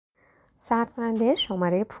سردخنده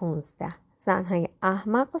شماره 15. زنهای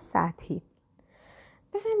احمق و سطحی.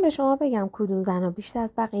 بذارین به شما بگم کدوم زنها بیشتر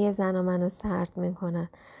از بقیه زنها منو سرد میکنن.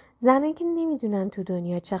 زنایی که نمیدونن تو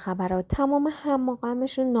دنیا چه خبره، تمام هم و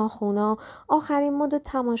غمشون ناخونا، آخرین مد و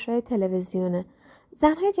تماشای تلویزیونه.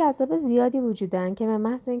 زنهای جذاب زیادی وجود دارن که به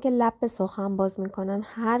محض اینکه لب به سخن باز میکنن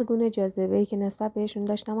هر گونه جاذبه‌ای که نسبت بهشون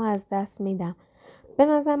داشتم و از دست میدم. به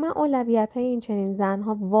نظر من اولویت‌های این چنین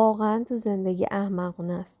زنها واقعا تو زندگی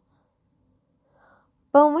احمقانه است.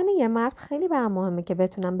 به عنوان یه مرد خیلی برام مهمه که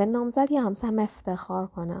بتونم به نامزد یا همسرم افتخار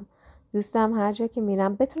کنم. دوست دارم هر جا که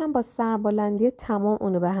میرم بتونم با سربلندی تمام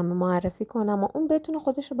اونو به همه معرفی کنم و اون بتونه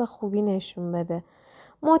خودشو به خوبی نشون بده.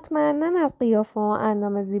 مطمئناً از قیافه و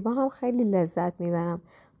اندام زیبا هم خیلی لذت میبرم.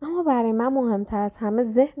 اما برای من مهمتر از همه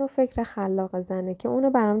ذهن و فکر خلاق زنه که اونو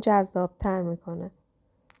برام جذابتر میکنه.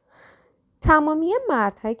 تمامی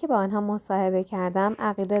مردهایی که با آنها مصاحبه کردم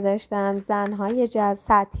عقیده داشتن زنهای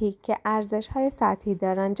سطحی که ارزش‌های سطحی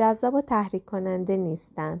دارن جذاب و تحریک کننده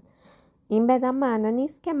نیستند. این بدان معنا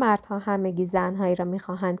نیست که مردها همگی زنهایی را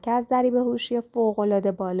می‌خواهند که از ضریب هوشی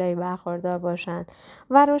فوق‌العاده بالایی برخوردار باشند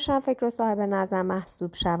و روشنفکر و صاحب نظر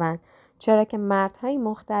محسوب شوند، چرا که مردهای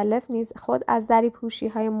مختلف نیز خود از ضریب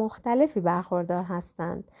هوشی‌های مختلفی برخوردار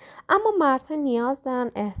هستند. اما مردها نیاز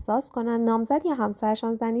دارند احساس کنند نامزد یا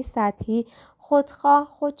همسرشان زنی سطحی، خودخواه،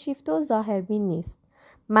 خودشیفته و ظاهربین نیست.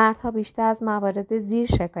 مردها بیشتر از موارد زیر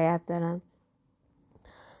شکایت دارند.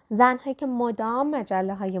 زنهایی که مدام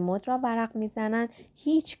مجله‌های مد را ورق می‌زنند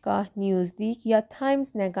هیچگاه نیوزویک یا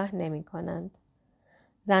تایمز نگاه نمی‌کنند.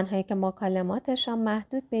 زنهایی که مکالماتشان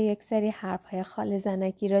محدود به یک سری حرف‌های خال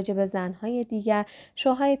زنکی راجع به زنهای دیگر،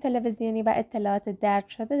 شوهای تلویزیونی و اطلاعات درج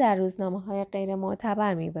شده در روزنامه‌های غیر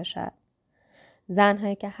معتبر می‌باشد.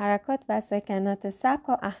 زنهایی که حرکات و سکنات سبک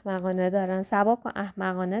و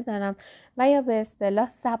احمقانه دارند و یا به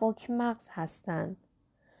اصطلاح سبک مغز هستند.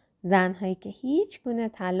 زنهایی که هیچ گونه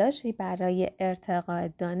تلاشی برای ارتقاء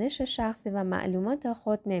دانش شخصی و معلومات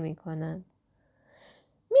خود نمی کنند.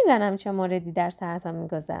 میدانم چه موردی در سرتان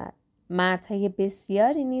می‌گذرد. مردهای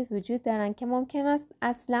بسیاری نیز وجود دارند که ممکن است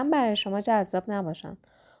اصلاً برای شما جذاب نباشند.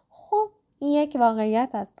 خب این یک واقعیت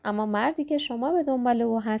است، اما مردی که شما به دنبال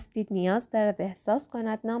او هستید نیاز دارد احساس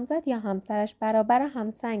کند نامزد یا همسرش برابر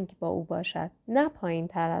همسنگ با او باشد، نه پایین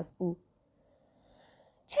تر از او.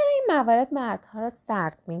 چرا این موارد مردها را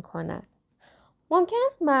سرد می کند؟ ممکن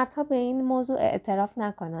است مردها به این موضوع اعتراف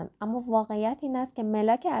نکنند، اما واقعیت این است که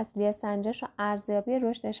ملاک اصلی سنجش و ارزیابی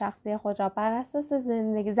رشد شخصی خود را بر اساس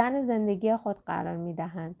زندگی خود قرار می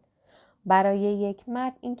دهند. برای یک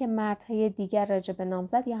مرد اینکه مردهای دیگر راجع به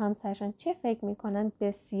نامزد یا همسرشان چه فکر می کنند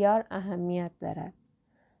بسیار اهمیت دارد.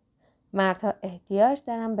 مردها احتیاج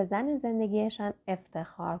دارند به زن زندگیشان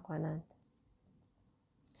افتخار کنند.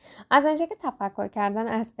 از آنجا که تفکر کردن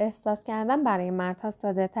از احساس کردن برای مردها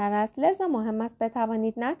ساده تر است، لذا مهم است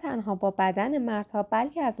بتوانید نه تنها با بدن مردها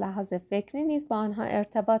بلکه از لحاظ فکری نیز با آنها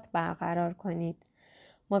ارتباط برقرار کنید.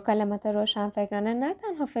 مکالمات روشنفکرانه نه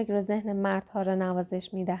تنها فکر و ذهن مردها را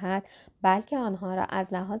نوازش می‌دهد، بلکه آنها را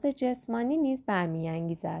از لحاظ جسمانی نیز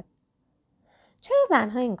برمی‌انگیزد. چرا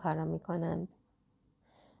زنها این کار را می‌کنند؟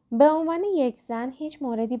 به عنوان یک زن هیچ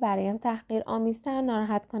موردی برایم تحقیرآمیزتر و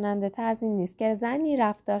ناراحت کننده تر از این نیست که زنی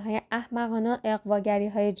رفتارهای احمقانه و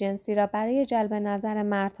اغواگری‌های جنسی را برای جلب نظر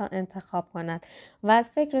مردها انتخاب کند و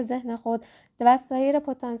از فکر و ذهن خود و سایر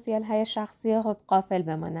پتانسیل‌های شخصی خود غافل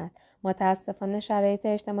بماند. متاسفانه شرایط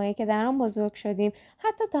اجتماعی که در آن بزرگ شدیم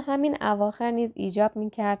حتی تا همین اواخر نیز ایجاب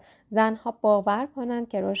می‌کرد زنها باور کنند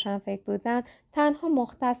که روشنفکر بودن تنها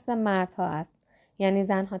مختص مردها است. یعنی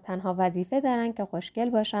زنها تنها وظیفه دارند که خوشگل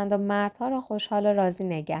باشند و مردها را خوشحال و راضی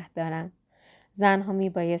نگه دارند. زنها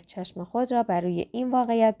میبایست چشم خود را بر روی این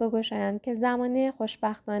واقعیت بگشایند که زمانه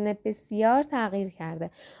خوشبختانه بسیار تغییر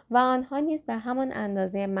کرده و آنها نیز به همان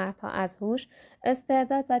اندازه مردها از هوش،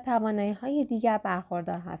 استعداد و توانایی‌های دیگر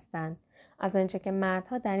برخوردار هستند. از آنچه که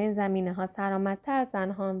مردها در این زمینه‌ها سرآمدتر از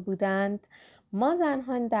زنها بودند، ما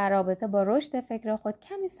زنها در رابطه با رشد فکر خود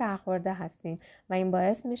کمی سرخورده هستیم و این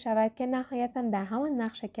باعث می شود که نهایتاً در همان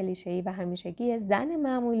نقش کلیشه‌ای و همیشگی زن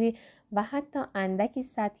معمولی و حتی اندکی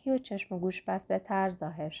سطحی و چشم و گوش بسته تر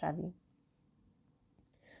ظاهر شویم.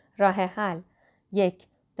 راه حل: 1.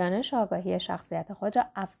 دانش و آگاهی شخصیت خود را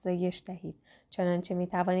افزایش دهید. چنانچه می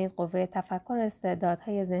توانید قوه تفکر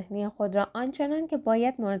استعدادهای ذهنی خود را آنچنان که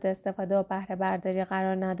باید مورد استفاده و بهره برداری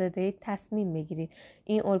قرار ندادید تصمیم بگیرید.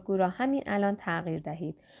 این الگو را همین الان تغییر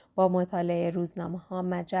دهید. با مطالعه روزنامه‌ها،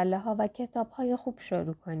 مجله‌ها و کتاب‌های خوب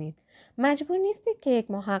شروع کنید. مجبور نیستید که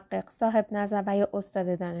یک محقق، صاحب نظر و یا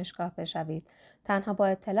استاد دانشگاه بشوید. تنها با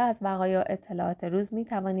اطلاع از وقایع و اطلاعات روز می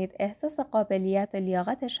توانید احساس قابلیت و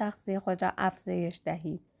لیاقت شخصی خود را افزایش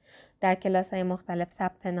دهید. در کلاس‌های مختلف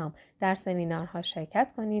ثبت نام، در سمینارها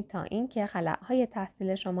شرکت کنید تا اینکه خلاهای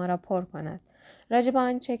تحصیل شما را پر کند. راجع به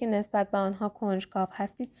آنچه که نسبت به آنها کنجکاو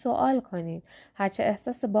هستید سوال کنید. هرچه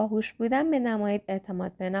احساس باهوش بودن بنمایید،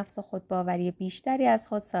 اعتماد به نفس و خودباوری بیشتری از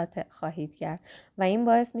خود ساطع خواهید کرد و این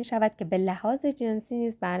باعث می شود که به لحاظ جنسی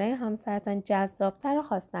نیز برای همسرتان جذابتر و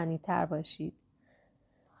خواستنی‌تر باشید.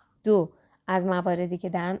 2. از مواردی که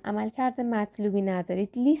در آن عملکرد مطلوبی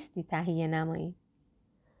ندارید لیستی تهیه نمایید.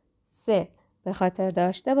 3. به خاطر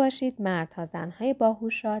داشته باشید مردها زنهای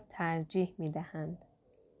باهوش را ترجیح می دهند.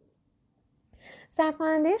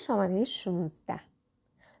 سرکننده شماره 16.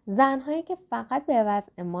 زنهایی که فقط به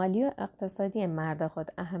وضع مالی و اقتصادی مرد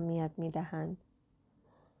خود اهمیت می دهند.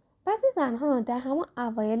 بعضی زنها در همون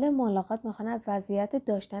اوایل ملاقات میخوان از وضعیت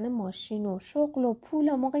داشتن ماشین و شغل و پول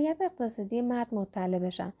و موقعیت اقتصادی مرد مطلع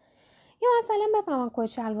بشن. یا مثلا بفهمن کت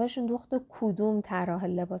شلوارشون دوخت کدوم طراح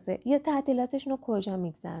لباسه یا تعطیلاتشون رو کجا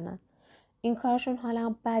میگذرنن. این کارشون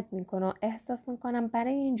حالا بد میکنه و احساس میکنم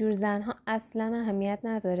برای اینجور زنها اصلا اهمیت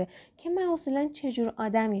نداره که من اصولا چجور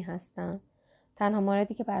آدمی هستم. تنها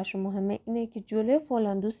موردی که براشون مهمه اینه که جلوی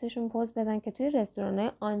فلان دوستشون پوز بدن که توی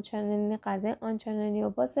رستوران‌های آنچنانی غذای آنچنانی و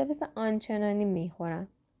با سرویس آنچنانی میخورن.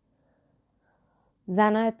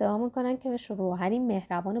 زنها ادعا میکنن که به شوهری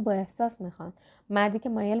مهربان و با احساس میخوان، مردی که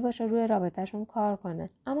مایل باشه روی رابطهشون کار کنه،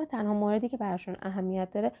 اما تنها موردی که براشون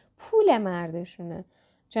اهمیت داره پول مردشونه.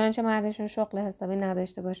 چنانچه مردشون شغل حسابی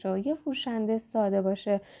نداشته باشه و یه فروشنده ساده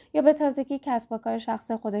باشه یا به تازگی کسب و کار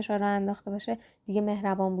شخص خودش را انداخته باشه، دیگه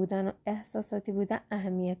مهربان بودن و احساساتی بودن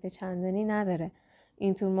اهمیت چندانینداره.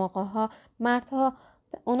 اینطور موقع‌ها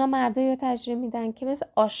اونا مردایی رو ترجیح میدن که مثل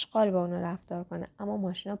آشغال با اونا رفتار کنه، اما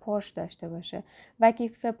ماشینا پرش داشته باشه و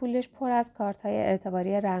کیف پولش پر از کارت‌های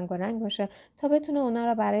اعتباری رنگ و رنگ باشه تا بتونه اونا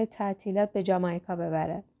رو برای تعطیلات به جامائیکا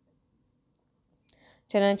ببره.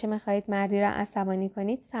 چنانچه میخواهید مردی را عصبانی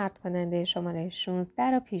کنید، سرد کننده شماره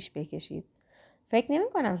 16 را پیش بکشید. فکر نمی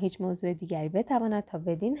کنم هیچ موضوع دیگری بتواند تا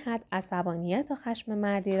بدین حد عصبانیت و خشم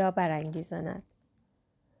مردی را برانگیزاند.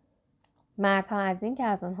 مردها از این که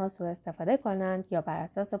از آنها سوء استفاده کنند یا بر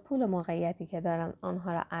اساس پول و موقعیتی که دارند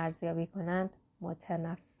آنها را ارزیابی کنند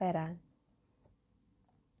متنفرند.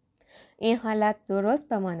 این حالت درست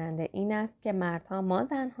به مانند این است که مردها ما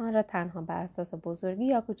زنها را تنها بر اساس بزرگی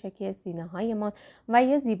یا کوچکی سینه‌هایمان و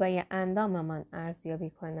یا زیبایی انداممان ارزیابی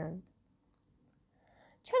کنند.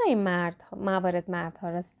 چرا این موارد مردها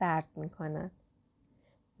را سرد می‌کند؟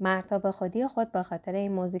 مردها به خودی خود به خاطر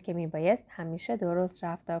این موضوع که میبایست همیشه درست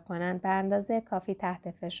رفتار کنند به اندازه کافی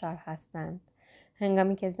تحت فشار هستند.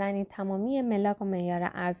 هنگامی که زنی تمامی ملاک و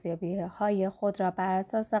معیار ارزیابی‌های خود را بر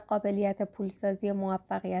اساس قابلیت پولسازی و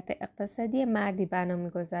موفقیت اقتصادی مردی بنا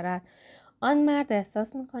می‌گذارد، آن مرد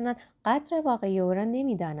احساس می‌کند قدر واقعی او را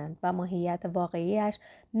نمی‌دانند و ماهیت واقعیش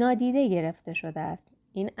نادیده گرفته شده است.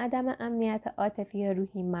 این عدم امنیت عاطفی و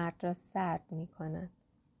روحی مرد را سرد می‌کند.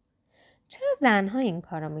 چرا زنها این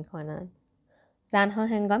کارو میکنند؟ زنها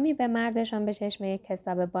هنگامی به مردشان به چشم یک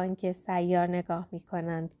حساب بانکی سیار نگاه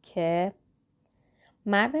میکنند که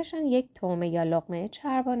مردشان یک طعمه یا لقمه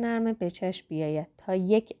چرب و نرم به چشم بیاید تا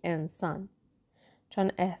یک انسان،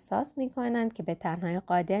 چون احساس میکنند که به تنهایی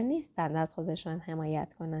قادر نیستند از خودشان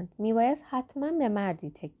حمایت کنند، میبایست حتما به مردی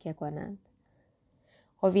تکیه کنند.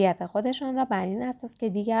 هویت خودشان را بر این اساس که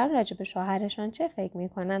دیگران راجع به شوهرشان چه فکر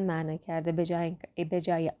می‌کنند معنا کرده به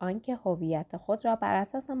جای آنکه هویت خود را بر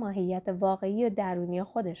اساس ماهیت واقعی و درونی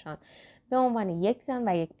خودشان به عنوان یک زن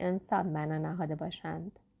و یک انسان بنا نهاده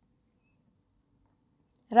باشند.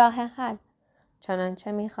 راه حل: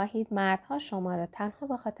 چنانچه می‌خواهید مردها شما را تنها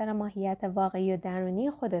به خاطر ماهیت واقعی و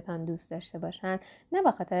درونی خودتان دوست داشته باشند، نه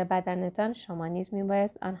به خاطر بدنتان، شما نیز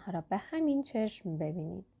میبایست آنها را به همین چشم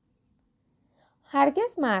ببینید.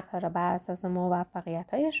 هرگز مردها را بر اساس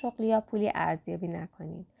موفقیت‌های شغلی یا پولی ارزیابی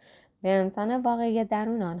نکنید. به انسان واقعی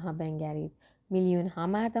درون آنها بنگرید. میلیون‌ها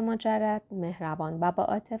مرد مجرد، مهربان و با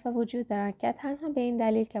عاطفه وجود دارند که تنها به این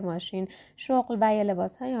دلیل که ماشین، شغل و یا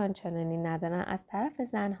لباس‌های آنچنانی ندارند از طرف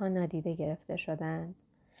زنها نادیده گرفته شدند.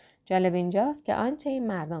 جالب اینجاست که آنچه این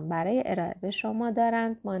مردان برای ارائه به شما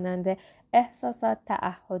دارند مانند احساسات،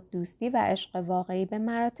 تعهد، دوستی و عشق واقعی به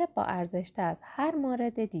مراتب با ارزش‌تر از هر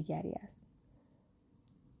مورد دیگری است.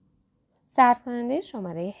 سردکننده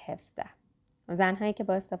شماره 17. زنهایی که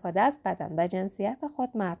با استفاده از بدن و جنسیت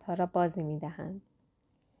خود مردها را بازی می‌دهند.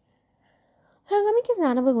 هنگامی که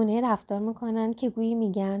زنها به گونه‌ای رفتار می‌کنند که گویی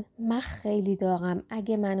میگن من خیلی داغم،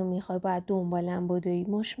 اگه منو می‌خوای باید دنبالم بدوی،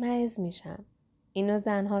 مشمئز میشم. اینو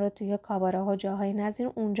زنها رو توی کاباره‌ها جاهای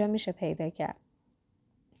نظیر اونجا میشه پیدا کرد.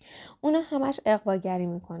 اونا همش اغواگری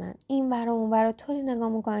میکنن. این ور و اون ور طوری نگاه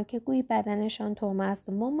میکنن که گویی بدنشان طعمه است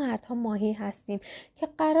و ما مردها ماهی هستیم که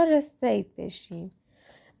قرار صید بشیم.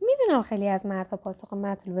 میدونم خیلی از مردها پاسخ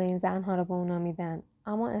مطلوب این زنها رو به اونا میدن،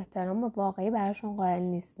 اما احترام واقعی براشون قائل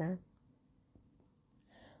نیستن.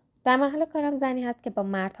 در محل کارم زنی هست که با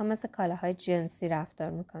مردها مثل کالاهای جنسی رفتار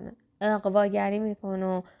میکنه. اغواگری میکنه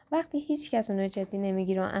و وقتی هیچ کس اونو جدی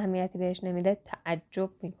نمیگیره و اهمیتی بهش نمیده تعجب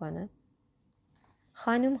میکنه.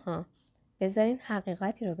 خانم ها، بذارین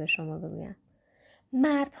حقیقتی رو به شما بگویم.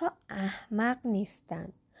 مردها احمق نیستن.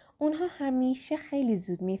 اونها همیشه خیلی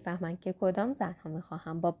زود میفهمن که کدام زنها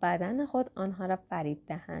میخواهن با بدن خود آنها را فریب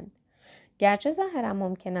دهند. گرچه ظاهرا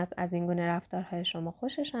ممکن است از این گونه رفتارهای شما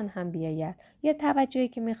خوششان هم بیاید یا توجهی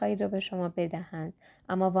که میخواهید را به شما بدهند،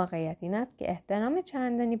 اما واقعیت این است که احترام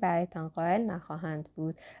چندانی برایتان قائل نخواهند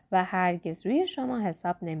بود و هرگز روی شما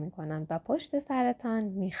حساب نمی کنند و پشت سرتان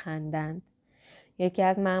میخندند. یکی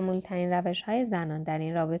از معمول ترین روش های زنان در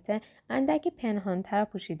این رابطه اندکی پنهانتر و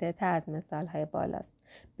پوشیده تر از مثال های بالاست،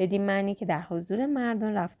 بدین معنی که در حضور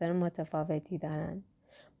مردان رفتار متفاوتی دارند.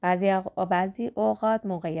 بعضی اوقات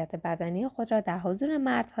موقعیت بدنی خود را در حضور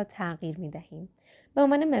مردها تغییر می دهیم. به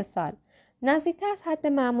عنوان مثال، نزدیکتر از حد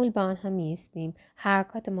معمول به آنها می ایستیم،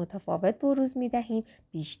 حرکات متفاوت بروز می دهیم،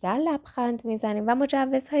 بیشتر لبخند می زنیم و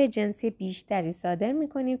مجوزهای جنسی بیشتری صادر می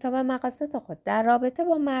کنیم تا به مقاصد خود در رابطه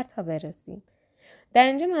با مردها برسیم. در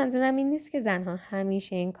اینجا منظورم این نیست که زنها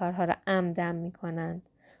همیشه این کارها را عمدن می کنند.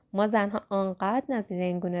 ما زنها آنقدر نظیر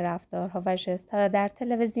این گونه رفتارها و ژست‌ها را در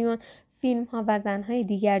تلویزیون، فیلم‌ها و زنهای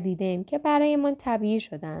دیگر دیدیم که برایمان طبیعی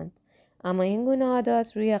شدند. اما این گونه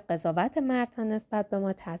عادات روی قضاوت مردها نسبت به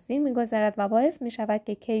ما تاثیر می‌گذارد و باعث می‌شود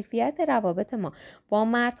که کیفیت روابط ما با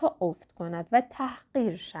مردها افت کند و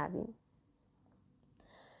تحقیر شویم.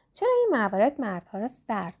 چرا این موارد مردها را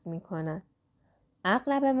سرد می‌کند؟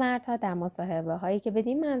 اغلب مردها در مصاحبه هایی که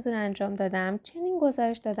بدین منظور انجام دادم چنین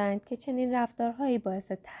گزارش دادند که چنین رفتارهایی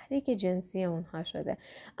باعث تحریک جنسی اونها شده،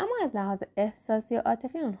 اما از لحاظ احساسی و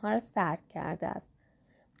عاطفی اونها را سرد کرده است.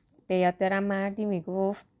 به یاد دارم مردی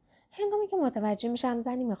میگفت هنگامی که متوجه میشم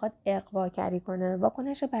زنی میخواد اغواگری کنه،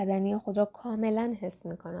 واکنش بدنی خود را کاملا حس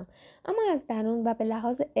میکنم، اما از درون و به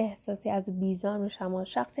لحاظ احساسی از او بیزار میشم و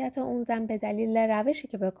شخصیت اون زن به دلیل روشی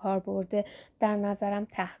که به کار برده در نظرم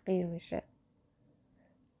تحقیر میشه.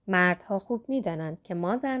 مردها خوب میدانند که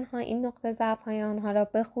ما زنها این نقطه ضعف‌های آنها را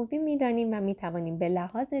به خوبی میدانیم و میتوانیم به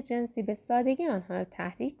لحاظ جنسی به سادگی آنها را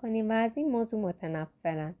تحریک کنیم و از این موضوع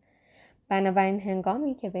متنفرند. بنابراین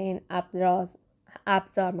هنگامی که به این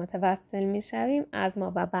ابزار متوسل میشویم از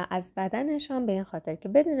ما و از بدنشان به این خاطر که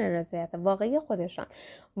بدون رضایت واقعی خودشان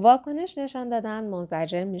واکنش نشان دادن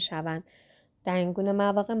منزجر میشوند. در این گونه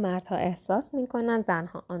مواقع مردها احساس می‌کنند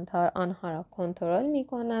زنها آنها را کنترل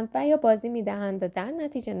می‌کنند و یا بازی می‌دهند و در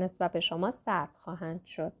نتیجه نسبت به شما سرد خواهند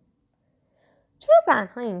شد. چرا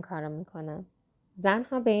زنها این کار را می‌کنند؟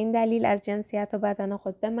 زنها به این دلیل از جنسیت و بدن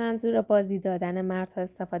خود به منظور بازی دادن مردها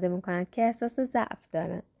استفاده می‌کنند که احساس ضعف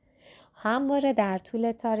دارند. همواره در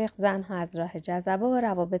طول تاریخ زنها از راه جذبه و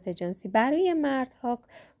روابط جنسی برای مردها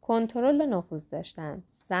کنترل و نفوذ داشتند.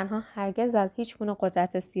 زنها هرگز از هیچ گونه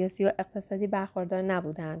قدرت سیاسی و اقتصادی برخوردار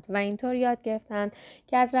نبودند و اینطور یاد گرفتند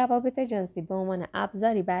که از روابط جنسی به عنوان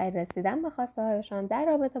ابزاری برای رسیدن به خواسته‌هایشان در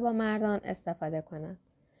رابطه با مردان استفاده کنند.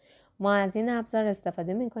 ما از این ابزار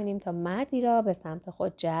استفاده می‌کنیم تا مردی را به سمت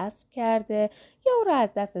خود جذب کرده یا او را از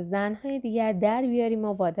دست زن‌های دیگر در بیاریم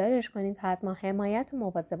و وادارش کنیم تا از ما حمایت و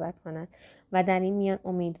مواظبت کند و در این میان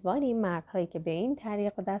امیدواریم مردهایی که به این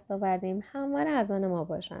طریق دست آوردیم همواره از آن ما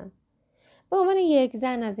باشند. به عنوان یک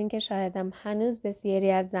زن از اینکه شاهدم هنوز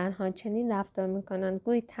بسیاری از زنها چنین رفتار می‌کنند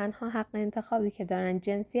گویی تنها حق انتخابی که دارند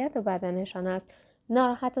جنسیت و بدنشان است،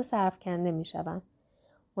 ناراحت و سرفکنده می‌شوم.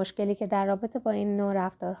 مشکلی که در رابطه با این نوع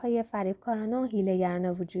رفتارهای فریبکارانه و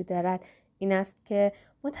حیله‌گرانه وجود دارد این است که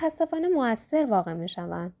متاسفانه مؤثر واقع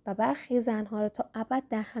می‌شوند و برخی زنها را تا ابد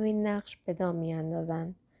در همین نقش به دام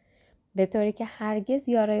می‌اندازند، به طوری که هرگز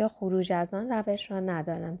یارای خروج از آن روش را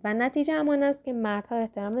ندارند و نتیجه همان است که مردها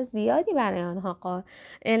احترام زیادی برای آنها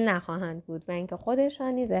قائل نخواهند بود و اینکه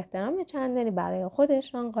خودشان نیز احترام چندانی برای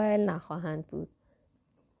خودشان قائل نخواهند بود.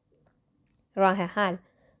 راه حل: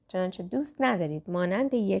 چنانچه دوست ندارید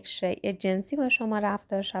مانند یک شیء جنسی با شما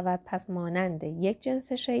رفتار شود، پس مانند یک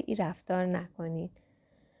جنس شیئی رفتار نکنید.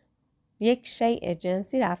 یک شیء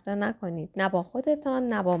جنسی رفتار نکنید، نه با خودتان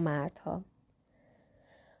نه با مردها.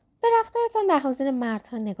 به رفتارتان در حضور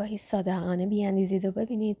مردها نگاهی صادقانه بیاندیزید و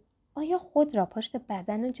ببینید آیا خود را پشت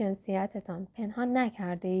بدن و جنسیتتان پنهان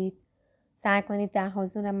نکرده اید؟ سعی کنید در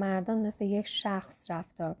حضور مردان مثل یک شخص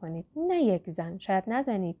رفتار کنید، نه یک زن. شاید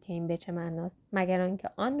ندانید که این به چه معناست مگر آنکه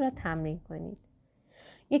آن را تمرین کنید.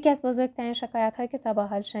 یکی از بزرگترین شکایت‌هایی که تا به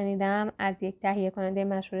حال شنیدم از یک تهیه کننده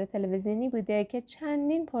مشهور تلویزیونی بوده که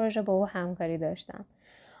چندین پروژه با او همکاری داشتم.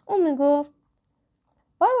 او میگفت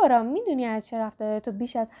باربارا، میدونی از چه رفتار تو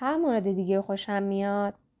بیش از هر مورد دیگه خوشم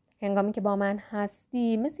میاد؟ هنگامی که با من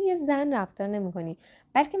هستی مثل یه زن رفتار نمی‌کنی،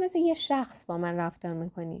 بلکه مثل یه شخص با من رفتار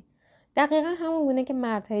می‌کنی. دقیقا همون گونه که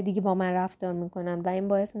مردهای دیگه با من رفتار می‌کنن و این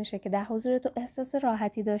باعث میشه که در حضور تو احساس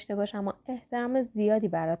راحتی داشته باشم و احترام زیادی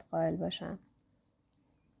برات قائل باشم.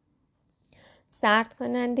 سرد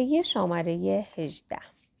کننده شماره 18.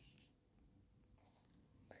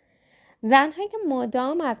 زنهایی که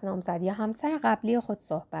مدام از نامزد یا همسر قبلی خود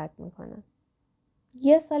صحبت میکنن.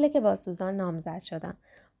 1 ساله که با سوزان نامزد شدم.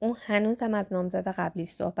 اون هنوزم از نامزد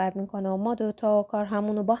قبلیش صحبت میکنه و ما دوتا کار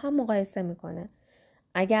همونو با هم مقایسه میکنه.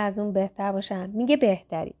 اگه از اون بهتر باشم میگه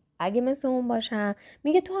بهتری. اگه مثل اون باشم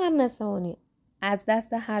میگه تو هم مثل اونی. از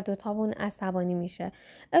دست هر دوتامون عصبانی میشه.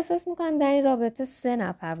 احساس میکنم در این رابطه 3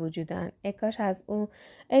 نفر وجودن.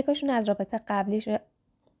 ایکاشون از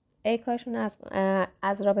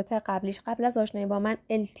رابطه قبلیش قبل از آشنایی با من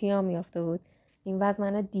التیام یافته بود. این وضع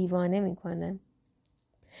منو دیوانه میکنه.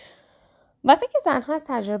 وقتی که زنها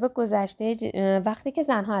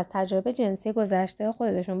از تجربه جنسی گذشته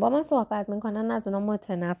خودشون با من صحبت میکنن از اونا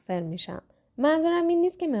متنفر میشم. منظورم این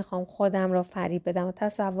نیست که میخوام خودم رو فریب بدم و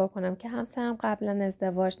تصور کنم که همسرم قبلا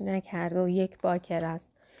ازدواج نکرده و یک باکر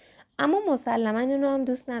است. اما مسلما اینو هم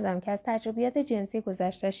دوست ندارم که از تجربیات جنسی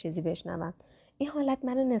گذشته‌اش چیزی بشنوم. این حالت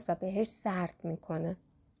منو نسبت بهش سرد میکنه.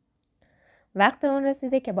 وقت اون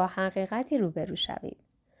رسیده که با حقیقتی روبرو شوید.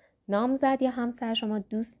 نامزد یا همسر شما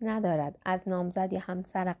دوست ندارد از نامزد یا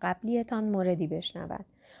همسر قبلیتان موردی بشنود.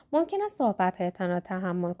 ممکن است صحبت‌هایتان را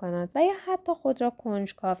تحمل کند و یا حتی خود را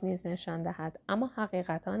کنجکاو نیز نشان دهد، اما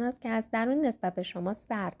حقیقت آن است که از درون نسبت به شما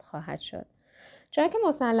سرد خواهد شد. چون که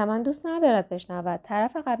مسلماً دوست ندارد بشنود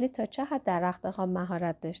طرف قبلی تا چه حد در رختخواب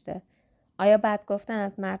مهارت داشته. آیا بد گفتن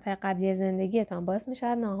از مردهای قبلی زندگیتان باعث می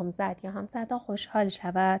شود نامزد یا همسرتان خوشحال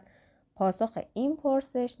شود؟ پاسخ این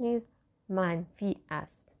پرسش نیز منفی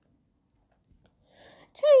است.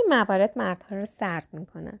 چرا این موارد مردها را سرد می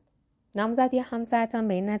کند؟ نامزد یا همسرتان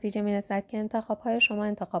به این نتیجه می رسد که انتخاب‌های شما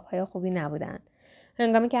انتخاب‌های خوبی نبودند.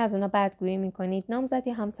 هنگامی که از اونا بدگویی می کنید، نامزد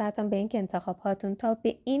یا همسرتان به این که انتخاب‌هاتون تا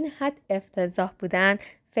به این حد افتضاح بودند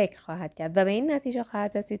فکر خواهد کرد و به این نتیجه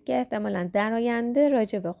خواهد رسید که احتمالاً در آینده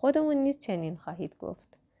راجع به خودمون نیز چنین خواهید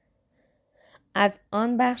گفت. از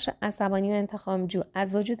آن بخش عصبانی و انتقام‌جو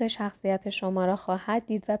از وجود شخصیت شما را خواهد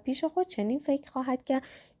دید و پیش خود چنین فکر خواهد کرد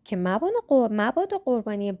که مبادا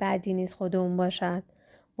قربانی بعدی نیز خود اون باشد.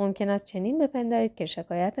 ممکن است چنین بپندارید که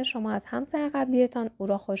شکایت شما از همسر قبلیتان او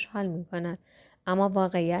را خوشحال می کند. اما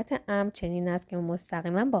واقعیت امر چنین است که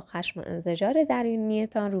مستقیما با خشم و انزجار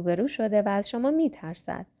درونیتان روبرو شده و از شما می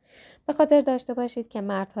ترسد. به خاطر داشته باشید که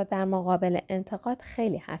مردها در مقابل انتقاد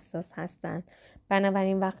خیلی حساس هستند.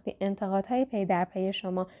 بنابراین وقتی انتقادهای پی در پی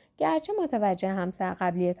شما گرچه متوجه همسر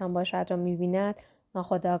قبلیتان باشد را می‌بیند،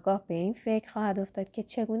 ناخودآگاه به این فکر خواهد افتاد که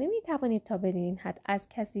چگونه می‌توانید تا بدین حد از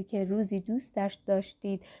کسی که روزی دوستش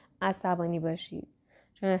داشتید عصبانی باشید.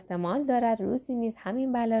 چون احتمال دارد روزی نیز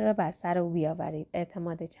همین بلا را بر سر او بیاورید.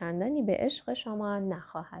 اعتماد چندانی به عشق شما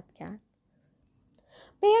نخواهد کرد.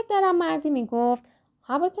 به یاد دارم مردی میگفت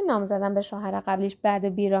هر که نام زدم به شوهر قبلیش بعد و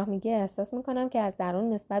بیراه میگه احساس میکنم که از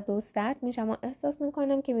درون نسبت به او سرد میشم و احساس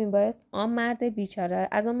میکنم که میبایست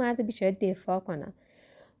از آن مرد بیچاره دفاع کنم.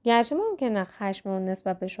 گرچه ممکنه خشم اون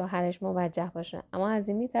نسبت به شوهرش موجه باشه، اما از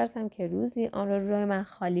این میترسم که روزی آن رو روی من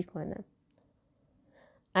خالی کنه.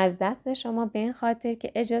 از دست شما به این خاطر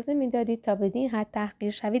که اجازه میدادید تا بدین حد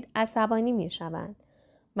تحقیر شوید عصبانی میشوند.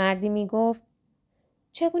 مردی میگفت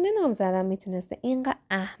چگونه نامزدم میتونسته اینقدر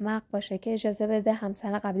احمق باشه که اجازه بده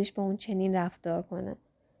همسر قبلیش به اون چنین رفتار کنه؟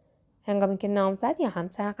 هنگامی که نامزد یا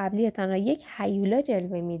همسر قبلیتان را یک هیولا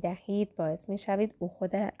جلوه میدهید، باعث میشوید او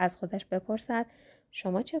از خودش بپرسد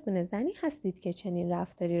شما چگونه زنی هستید که چنین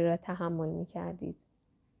رفتاری را تحمل میکردید؟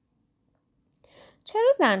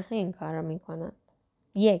 چرا زنها این کار را میکنند؟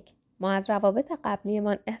 1. ما از روابط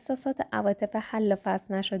قبلیمان احساسات عواطف حل و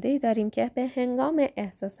فصل نشده‌ای داریم که به هنگام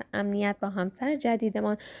احساس امنیت با همسر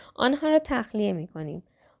جدیدمان آنها را تخلیه می‌کنیم.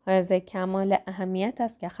 حائز کمال اهمیت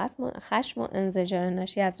است که خشم و انزجار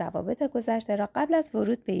ناشی از روابط گذشته را قبل از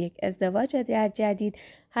ورود به یک ازدواج جدید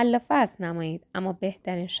حل و فصل نمایید، اما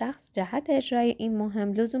بهترین شخص جهت اجرای این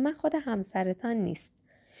مهم لزوما خود همسرتان نیست.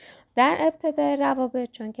 در ابتدای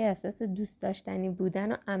روابط چون که احساس دوست داشتنی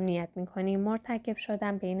بودن و امنیت می‌کنیم، مرتکب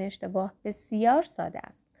شدن به این اشتباه بسیار ساده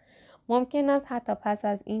است. ممکن است حتی پس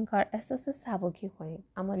از این کار احساس سبکی کنیم،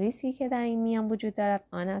 اما ریسکی که در این میان وجود دارد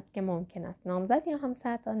آن است که ممکن است نامزد یا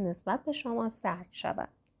همسرتان نسبت به شما سرد شود.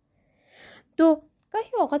 2.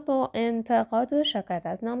 گاهی اوقات با انتقاد و شکایت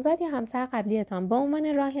از نامزد یا همسر قبلیتان به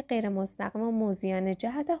عنوان راهی غیر مستقیم و موذیانه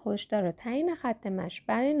جهت هشدار و تعیین خط مشی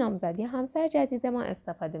برای نامزد یا همسر جدید ما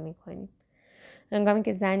استفاده می‌کنیم. هنگامی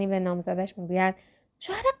که زنی به نامزدش میگوید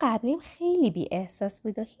شوهر قبلیم خیلی بی احساس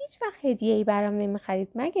بود و هیچ وقت هدیه‌ای برام نمیخرید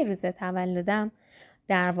مگه روز تولدم،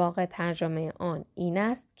 در واقع ترجمه آن این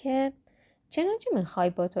است که چنانچه میخوای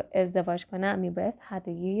با تو ازدواج کنم میبایست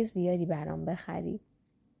هدیه زیادی برام بخری.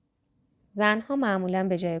 زنها معمولاً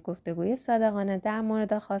به جای گفتگوی صادقانه در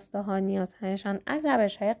مورد خواسته ها نیازهایشان از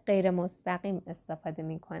روش‌های غیر مستقیم استفاده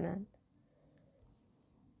می‌کنند.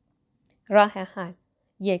 راه حل: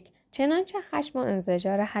 1. چنانچه خشم و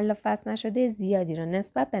انزجار حل و فصل نشده زیادی را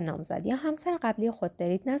نسبت به نامزد یا همسر قبلی خود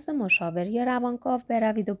دارید، نزد مشاور یا روانکاو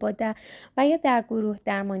بروید و یا در گروه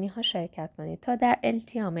درمانی ها شرکت کنید تا در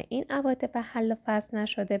التیام این عواطف حل و فصل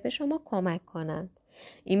نشده به شما کمک کنند.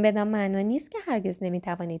 این بدان معنا نیست که هرگز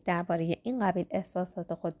نمیتوانید درباره این قبیل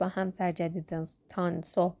احساسات خود با همسر جدیدتان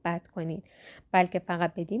صحبت کنید، بلکه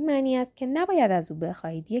فقط بدین معنی است که نباید از او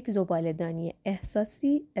بخواهید یک زباله‌دانی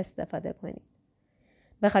احساسی استفاده کنید.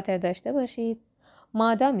 به خاطر داشته باشید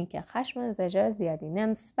مادامی که خشم و انزجار زیادی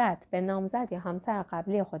نسبت به نامزد یا همسر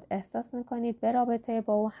قبلی خود احساس می‌کنید، به رابطه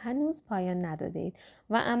با او هنوز پایان ندادید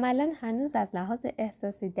و عملاً هنوز از لحاظ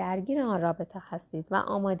احساسی درگیر آن رابطه هستید و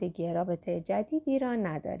آمادگی رابطه جدیدی را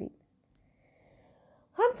ندارید.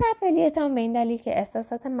 همسر فعلیتان به این دلیل که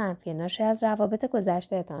احساسات منفی ناشی از روابط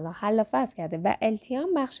گذشته‌تان را حل و فصل کرده و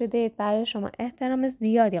التیام بخشیدید، برای شما احترام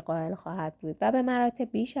زیادی قائل خواهد بود و به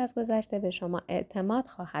مراتب بیش از گذشته به شما اعتماد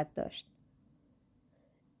خواهد داشت.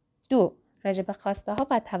 2. راجع به خواسته ها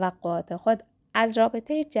و توقعات خود از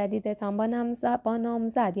رابطه جدیدتان با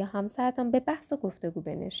نامزد یا همسرتان به بحث و گفتگو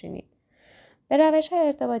بنشینید. به روش‌های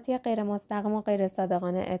ارتباطی غیر مستقیم و غیر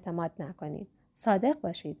صادقانه اعتماد نکنید. صادق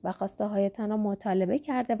باشید و خواسته هایتان را مطالبه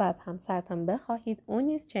کرده و از همسرتان بخواهید او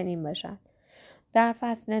نیز چنین باشد. در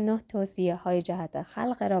فصل 9 توصیه های جهت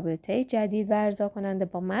خلق رابطه جدید و ارضا کننده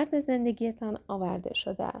با مرد زندگیتان آورده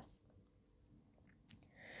شده است.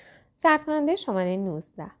 سردکننده شماره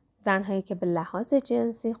 19: زنهایی که به لحاظ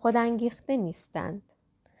جنسی خودانگیخته نیستند.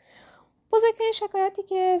 بزرگترین شکایتی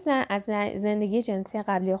که از زندگی جنسی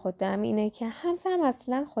قبلی خود دارم اینه که همسرم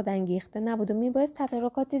اصلا خودانگیخته نبود و میبایست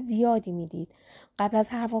تدارکات زیادی میدید. قبل از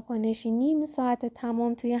هر واکنشی نیم ساعت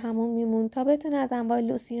تمام توی همون میمون تا بتونه از انواع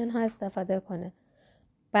لوسیون ها استفاده کنه.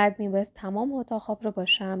 بعد میبایست تمام اتاق خواب رو با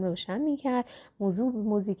شمع روشن میکرد،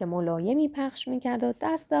 موزیک ملایمی پخش میکرد و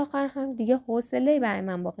دست آخر هم دیگه حوصله‌ای برای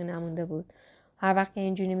من باقی نمونده بود. هر وقت که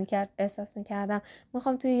اینجوری میکرد احساس میکردم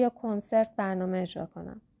میخوام توی یا کنسرت برنامه اجرا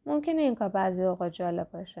کنم. ممکنه این کار بعضی اوقات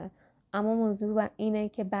جالب باشه، اما موضوع اینه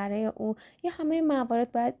که برای او یا همه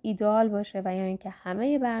موارد باید ایدئال باشه و یا اینکه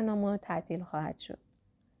همه برنامه‌ها تعطیل خواهد شد.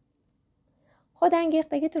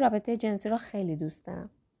 خودانگیختگی تو رابطه جنسی رو خیلی دوست دارم.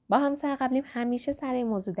 با همسر قبلیم همیشه سر این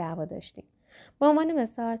موضوع دعوا داشتیم. به عنوان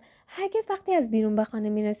مثال، هرگز وقتی از بیرون به خانه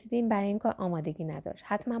می‌رسیدیم برای این کار آمادگی نداشت.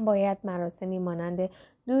 حتما باید مراسمی مانند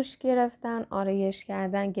دوش گرفتن، آرایش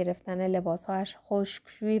کردن، گرفتن لباسهاش،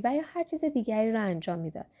 خشکشویی و یا هر چیز دیگری را انجام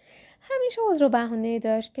میداد. همیشه عذر و بهانه‌ای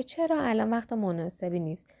داشت که چرا الان وقت مناسبی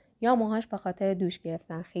نیست، یا موهاش به خاطر دوش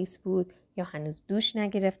گرفتن خیس بود، یا هنوز دوش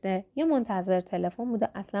نگرفته، یا منتظر تلفن بود و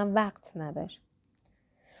اصلا وقت نداشت.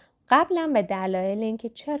 قبلا به دلایل اینکه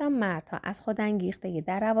چرا مردها از خودانگیختگی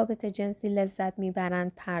در روابط جنسی لذت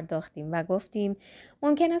میبرند پرداختیم و گفتیم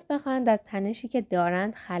ممکن است بخواهند از تنشی که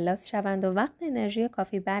دارند خلاص شوند و وقت انرژی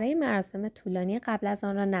کافی برای مراسم طولانی قبل از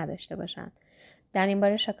آن را نداشته باشند. در این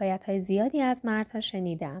باره شکایت‌های زیادی از مردها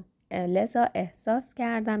شنیدم، لذا احساس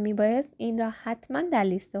کردم میبایست این را حتما در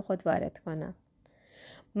لیست خود وارد کنم.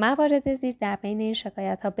 موارد زیر در بین این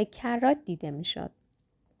شکایت‌ها به کرات دیده میشد.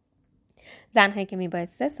 زنهایی که میباید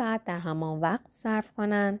 3 ساعت در همان وقت صرف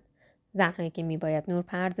کنند، زنهایی که میباید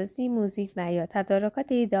نورپردازی، موزیک و یا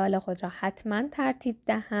تدارکات ایدئال خود را حتما ترتیب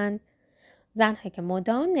دهند، زنهایی که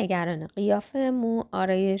مدام نگران قیافه، مو،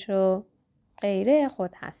 آرایش و غیره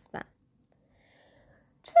خود هستند.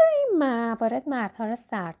 چرا این موارد مردها را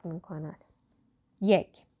سرد میکند؟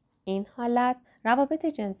 1. این حالت روابط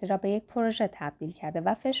جنسی را به یک پروژه تبدیل کرده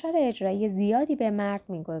و فشار اجرایی زیادی به مرد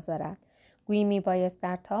میگذارد. گویی میبایست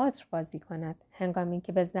در تئاتر بازی کند، هنگامی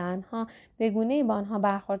که به زنها به گونه‌ای با آنها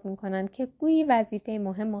برخورد میکنند که گویی وظیفه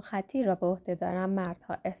مهم و خطیر را به عهده دارند،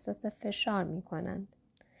 مردها احساس فشار میکنند.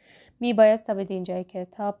 میبایست تا بدین جای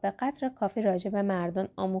کتاب به قدر کافی راجع به مردان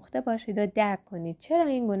آموخته باشید و درک کنید چرا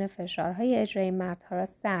این گونه فشارهای اجرایی مردها را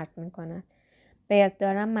سرد میکند. به یاد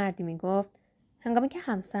دارم مردی میگفت هنگامی که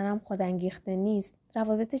همسرم خودانگیخته نیست،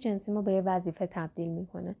 روابط جنسی ما به یه وظیفه تبدیل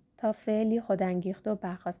میکنه تا فعلی خودانگیخته و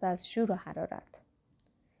برخاسته از شور و حرارت.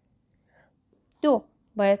 2.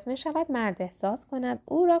 باعث می شود مرد احساس کند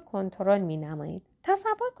او را کنترل می نمایید.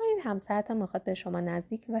 تصور کنید همسرتان میخواد به شما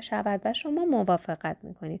نزدیک و شود و شما موافقت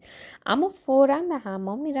می کنید، اما فوراً به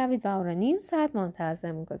حمام می روید و او را نیم ساعت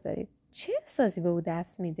منتظر می گذارید. چه احساسی به او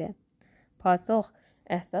دست میده؟ پاسخ: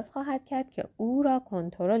 احساس خواهد کرد که او را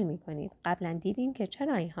کنترل میکنید. قبلا دیدیم که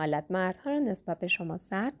چرا این حالت مردها را نسبت به شما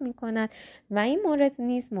سرد میکند و این مورد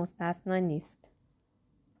نیز مستثنا نیست.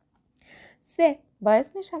 3.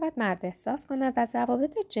 باعث می شود مرد احساس کند از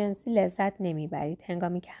روابط جنسی لذت نمیبرید.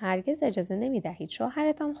 هنگامی که هرگز اجازه نمی دهید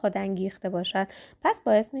شوهرتان خودانگیخته باشد، پس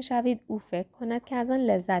باعث می شوید او فکر کند که از آن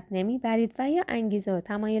لذت نمیبرید و یا انگیزه و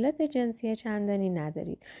تمایلات جنسی چندانی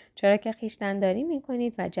ندارید، چرا که خویشتن‌داری می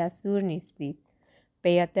کنید و جسور نیستید.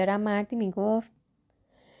 به یاد دارم مردی می گفت: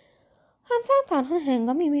 همسرم تنها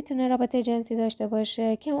هنگامی میتونه رابطه جنسی داشته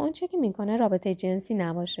باشه که آنچه که میکنه رابطه جنسی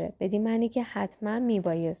نباشه، بدین معنی که حتما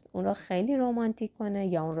میبایست اون رو خیلی رمانتیک کنه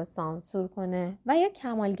یا اون رو سانسور کنه و یا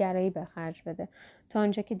کمالگرایی به خرج بده تا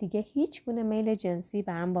اونجا که دیگه هیچ گونه میل جنسی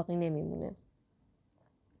برام باقی نمیمونه.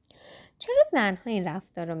 چرا زنها این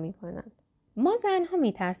رفتار رو میکنن؟ ما زنها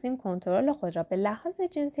میترسیم کنترل خود را به لحاظ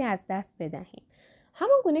جنسی از دست بدهیم.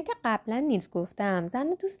 همون گونه که قبلا نیز گفتم،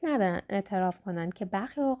 زنها دوست ندارن اعتراف کنند که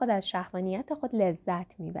برخی اوقات از شهوانیت خود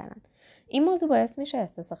لذت میبرند. این موضوع باعث میشه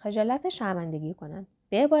احساس خجالت و شرمندگی کنند.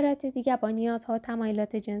 به عبارت دیگر با نیازها و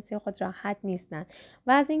تمایلات جنسی خود راحت نیستند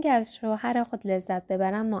و از اینکه از شوهر خود لذت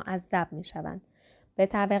ببرند معذب میشوند. به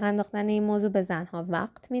تعویق انداختن این موضوع به زنها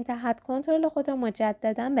وقت میدهد کنترل خود را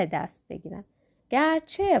مجددا به دست بگیرند.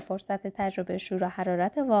 گرچه فرصت تجربه شور و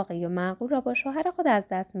حرارت واقعی و معقول را با شوهر خود از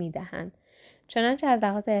دست میدهند. چنانچه از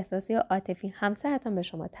لحاظ احساسی و عاطفی همسرتان به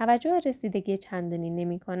شما توجه و رسیدگی چندانی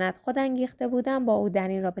نمی کند، خودانگیخته بودن با او در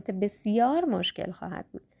این رابطه بسیار مشکل خواهد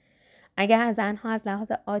بود. اگر زنها از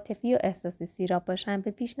لحاظ عاطفی و احساسی سیراب باشند،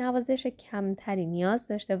 به پیش‌نوازش کمتری نیاز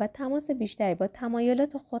داشته و تماس بیشتری با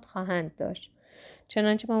تمایلات خود خواهند داشت.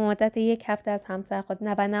 چنانچه با مدت 1 هفته از همسر خود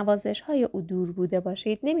و نوازش‌های او دور بوده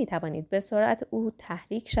باشید، نمی‌توانید به سرعت او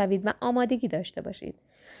تحریک شوید و آمادگی داشته باشید.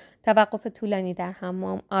 توقف طولانی در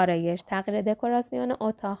حمام، آرایش، تغییر دکوراسیون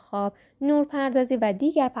اتاق خواب، نورپردازی و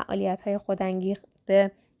دیگر فعالیت‌های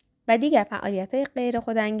خودانگیخته و دیگر فعالیت‌های غیر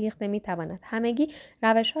خودانگیخته می‌تواند همگی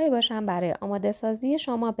روش‌هایی باشند برای آماده سازی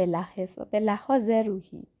شما به لحاظ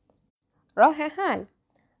روحی. راه حل: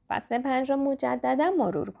 فصل 5 را مجددا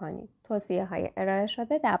مرور کنید. توصیه‌های ارائه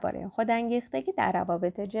شده درباره خودانگیختگی در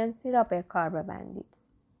روابط جنسی را به کار ببندید.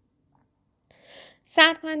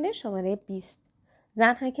 سردکننده شماره 20: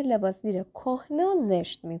 زن‌هایی که لباس زیر کهنه و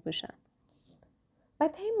زشت می‌پوشند.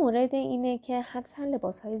 بدترین مورد اینه که همسر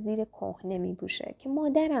لباس‌های زیر کهنه می‌پوشه که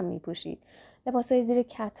مادرم می‌پوشید. لباس‌های زیر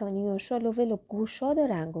کتانی و شلوول و گوشاد و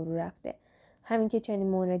رنگ رو رفته. همین که چنین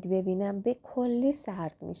موردی ببینم به کلی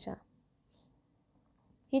سرد میشم.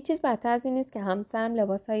 هیچ چیز بدتر از این نیست که همسرم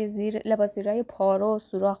لباس زیرای پارو و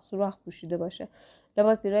سوراخ پوشیده باشه.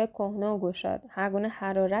 لباس زیرای کهنه و گشاد هر گونه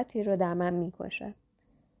حرارتی رو در من می‌کشه.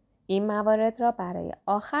 این موارد را برای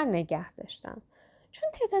آخر نگه داشتم. چون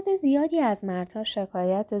تعداد زیادی از مردها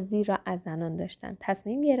شکایت زیر را از زنان داشتند،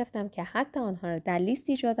 تصمیم گرفتم که حتی آنها را در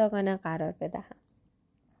لیستی جداگانه قرار بدهم.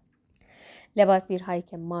 لباس زیرهایی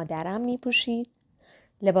که مادرم می پوشید،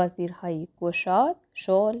 لباس زیرهایی گشاد،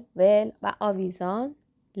 شل، ول و آویزان،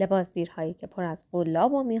 لباس زیرهایی که پر از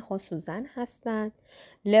قلاب و میخ و سوزن هستند،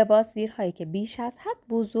 لباس زیرهایی که بیش از حد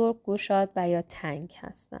بزرگ، گشاد و یا تنگ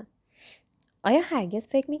هستند. آیا هرگز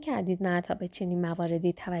فکر می‌کردید مردها به چنین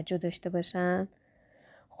مواردی توجه داشته باشند؟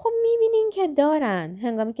 خب می‌بینین که دارن.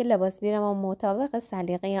 هنگامی که لباس زیر ما مطابق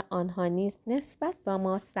سلیقه آنها نیست، نسبت با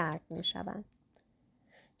ما سرد می‌شوند.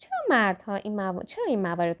 چرا این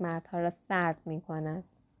موارد مردها را سرد می‌کنند؟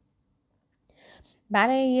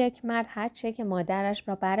 برای یک مرد هر چه که مادرش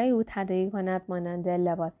را برای او تداعی کند، مانند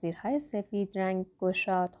لباس زیرهای سفید رنگ،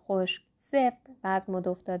 گشاد، خشک، سفت و از مد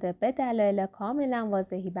افتاده به دلایل کاملا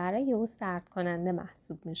واضحی برای او سرد کننده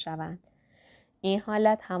محسوب می شوند. این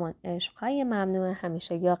حالت همان عشقهای ممنوع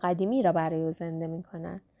همیشه یا قدیمی را برای او زنده می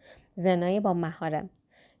کند. زنای با محارم.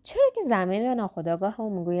 چرا که ضمیر ناخودآگاه او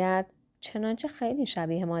میگوید چنانچه خیلی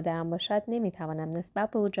شبیه مادرم باشد نمیتوانم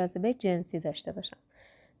نسبت به او جاذبه جنسی داشته باشم.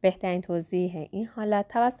 بهترین توضیح این حالت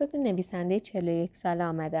توسط نویسنده 41 ساله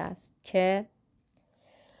آمده است که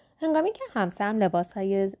هنگامی که همسرم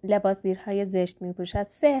لباس زیرهای زشت می‌پوشد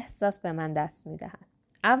 3 احساس به من دست می‌دهد.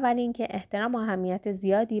 اول اینکه احترام و اهمیت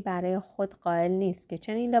زیادی برای خود قائل نیست که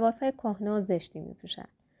چنین لباس‌های کهنه و زشتی می‌پوشد.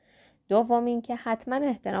 دوم اینکه حتما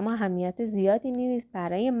احترام و اهمیت زیادی نیست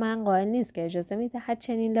برای من قائل نیست که اجازه می‌دهد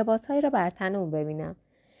چنین لباس‌هایی را بر تن او ببینم.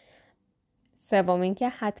 سوم اینکه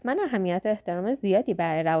حتما اهمیت احترام زیادی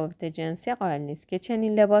برای روابط جنسی قائل نیست که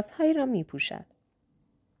چنین لباس‌هایی را می‌پوشد.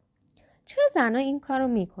 چرا زن‌ها این کارو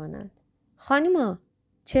می‌کنند؟ خانوما،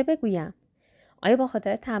 چه بگویم؟ آیا با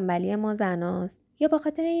خاطر تنبلی ما زناست یا با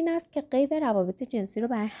خاطر این است که قید روابط جنسی رو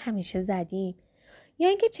برای همیشه زدیم؟ یا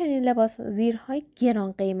اینکه چنین لباس زیرهای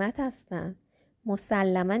گران قیمت هستند؟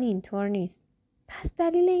 مسلماً اینطور نیست. پس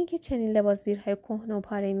دلیل اینکه چنین لباس زیرهای کهنه و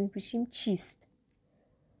پاره می‌پوشیم چیست؟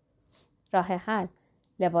 راه حل: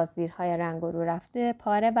 لباس زیرهای رنگ رو رفته،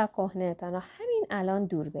 پاره و کهنه تان را همین الان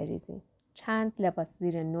دور بریزید. چند لباس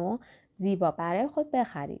زیر نو زیبا برای خود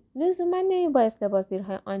بخرید. لزوما نمیبایست لباس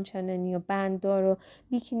زیرهای آنچنانی و بنددار و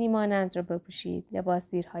بیکینی مانند را بپوشید. لباس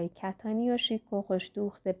زیرهای کتانی و شیک و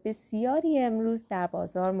خوش‌دوخت بسیاری امروز در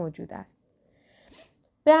بازار موجود است.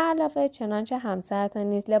 به علاوه چنانچه همسرتان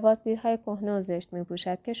نیز لباس زیرهای کهنه و زشت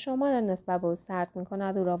میپوشد که شما را نسبت به او سرد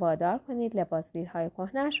میکند، او را وادار کنید لباس زیرهای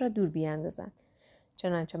کهنه‌اش را دور بیاندازد.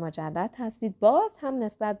 چنانچه مجرد هستید باز هم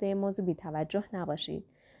نسبت به این موضوع بی‌توجه نباشید.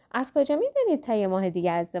 از کجا می‌دانید تا 1 ماه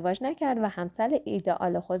دیگر ازدواج نکرد و همسر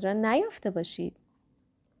ایدئال خود را نیافته باشید؟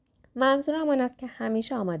 منظورم آن است که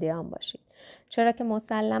همیشه آماده آن باشید، چرا که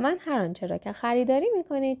مسلماً هر آنچه را که خریداری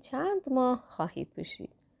می‌کنید چند ماه خواهید پوشید.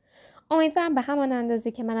 امیدوارم به همان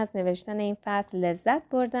اندازه که من از نوشتن این فصل لذت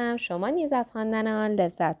بردم، شما نیز از خواندن آن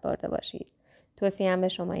لذت برده باشید. توصیه‌ام به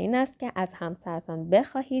شما این است که از همسرتان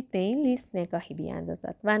بخواهید به این لیست نگاهی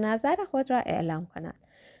بیاندازد و نظر خود را اعلام کند.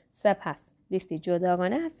 سپس لیستی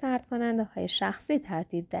جداگانه از سرد کننده های شخصی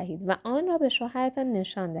ترتیب دهید و آن را به شوهرتان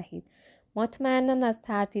نشان دهید. مطمئناً از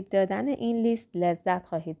ترتیب دادن این لیست لذت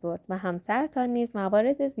خواهید برد و همسرتان نیز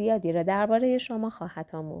موارد زیادی را درباره شما خواهد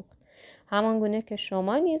آموخت. همان گونه که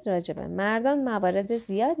شما نیز راجع به مردان موارد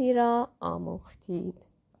زیادی را آموختید.